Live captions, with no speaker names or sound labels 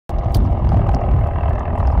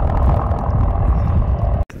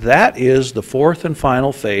that is the fourth and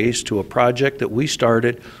final phase to a project that we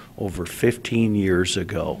started over 15 years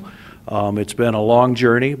ago. It's been a long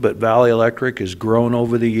journey, but Valley Electric has grown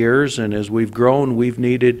over the years, and as we've grown, we've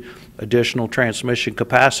needed additional transmission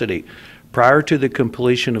capacity. Prior to the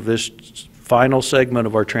completion of this final segment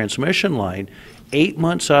of our transmission line, 8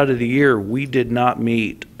 months out of the year, we did not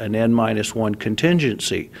meet an N-1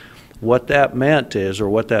 contingency. What that meant is, or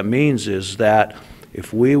what that means is that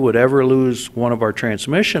if we would ever lose one of our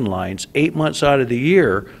transmission lines, 8 months out of the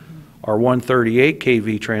year, our 138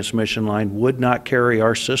 kV transmission line would not carry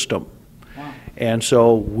our system. Wow. And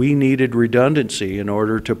so we needed redundancy in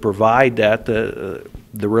order to provide that, the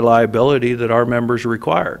reliability that our members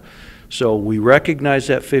require. So we recognized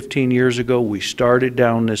that 15 years ago. We started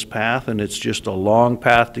down this path, and it's just a long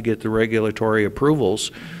path to get the regulatory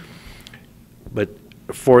approvals, but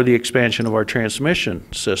for the expansion of our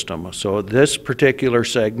transmission system. So this particular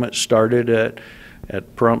segment started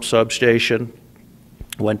at Pahrump substation,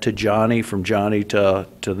 went to Johnny, from Johnny to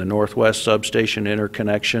the Northwest substation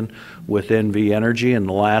interconnection with NV Energy, and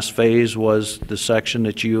the last phase was the section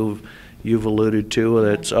that you've alluded to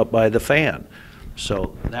that's up by the fan.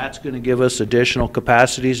 So that's going to give us additional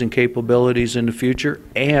capacities and capabilities in the future,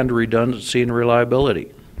 and redundancy and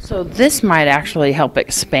reliability. So this might actually help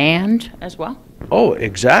expand as well? Oh,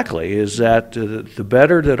 exactly. Is that the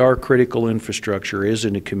better that our critical infrastructure is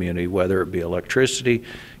in the community, whether it be electricity,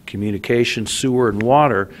 communication, sewer, and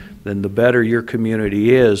water, then the better your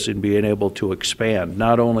community is in being able to expand,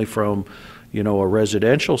 not only from, you know, a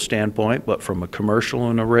residential standpoint, but from a commercial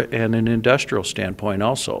and an industrial standpoint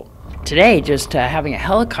also. Today, just having a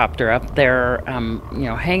helicopter up there, you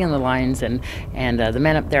know, hanging the lines and the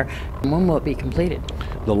men up there, when will it be completed?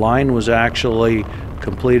 The line was actually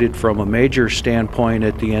completed from a major standpoint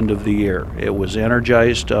at the end of the year. It was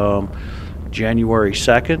energized January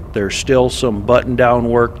 2nd. There's still some button-down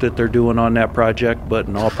work that they're doing on that project, but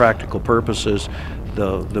in all practical purposes,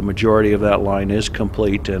 the majority of that line is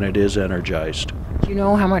complete and it is energized. Do you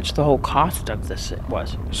know how much the whole cost of this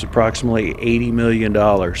was? It's approximately $80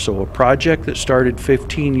 million. So a project that started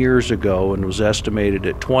 15 years ago and was estimated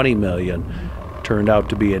at $20 million turned out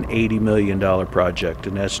to be an $80 million project,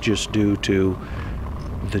 and that's just due to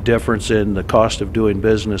the difference in the cost of doing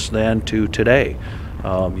business then to today.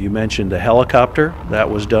 You mentioned the helicopter. That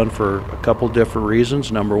was done for a couple different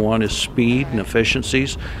reasons. Number one is speed and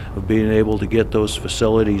efficiencies of being able to get those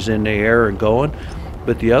facilities in the air and going.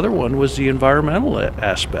 But the other one was the environmental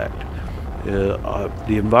aspect. The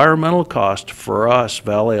environmental cost for us,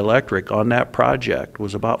 Valley Electric, on that project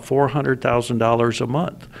was about $400,000 a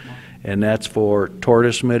month. And that's for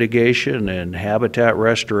tortoise mitigation and habitat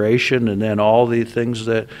restoration, and then all the things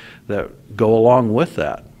that go along with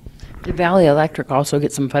that. Did Valley Electric also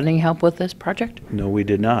get some funding help with this project? No, we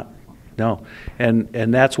did not. No. And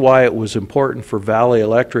that's why it was important for Valley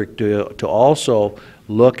Electric to also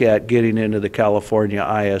look at getting into the California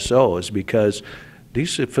ISO, is because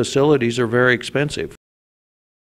these facilities are very expensive.